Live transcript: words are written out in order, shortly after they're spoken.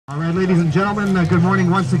All right, ladies and gentlemen, good morning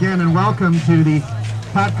once again and welcome to the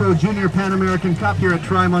Patco Junior Pan American Cup here at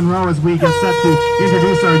Monroe as we get set to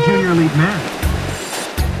introduce our junior elite men.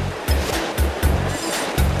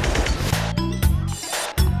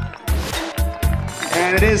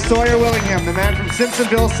 And it is Sawyer Willingham, the man from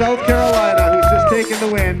Simpsonville, South Carolina, who's just taken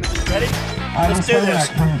the win. Ready? Let's do this.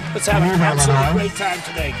 Let's have an absolutely great time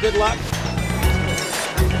today. Good luck.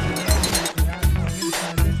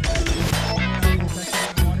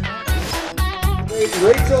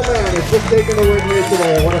 Rachel Mann has just taken the win here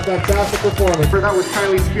today. What a fantastic performance. That was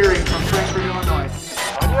Kylie Spearing from Frankfort, Illinois.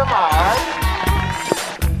 On your mark.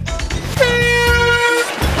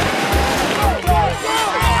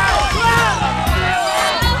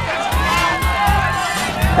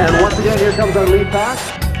 And once again, here comes our lead pass.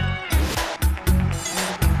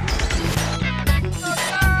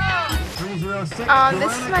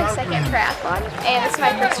 This is my second triathlon, and this is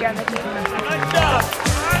my first year on the team.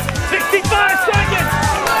 65 seconds!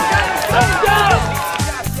 Let's go!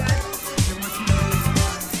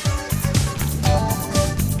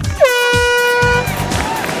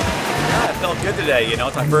 Yeah, it felt good today. You know,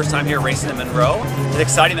 it's my first time here racing in Monroe. It's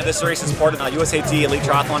exciting that this race is part of the USAT Elite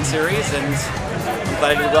Triathlon Series, and I'm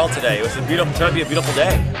glad I did well today. It was turned out to be a beautiful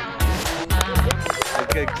day.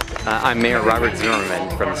 I'm Mayor Robert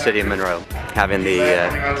Zimmerman from the city of Monroe. Having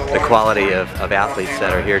the quality of athletes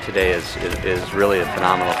that are here today is really a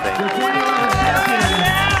phenomenal thing.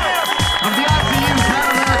 Of the ICU Pan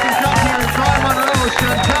American Cup here at Monroe,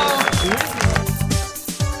 Chantal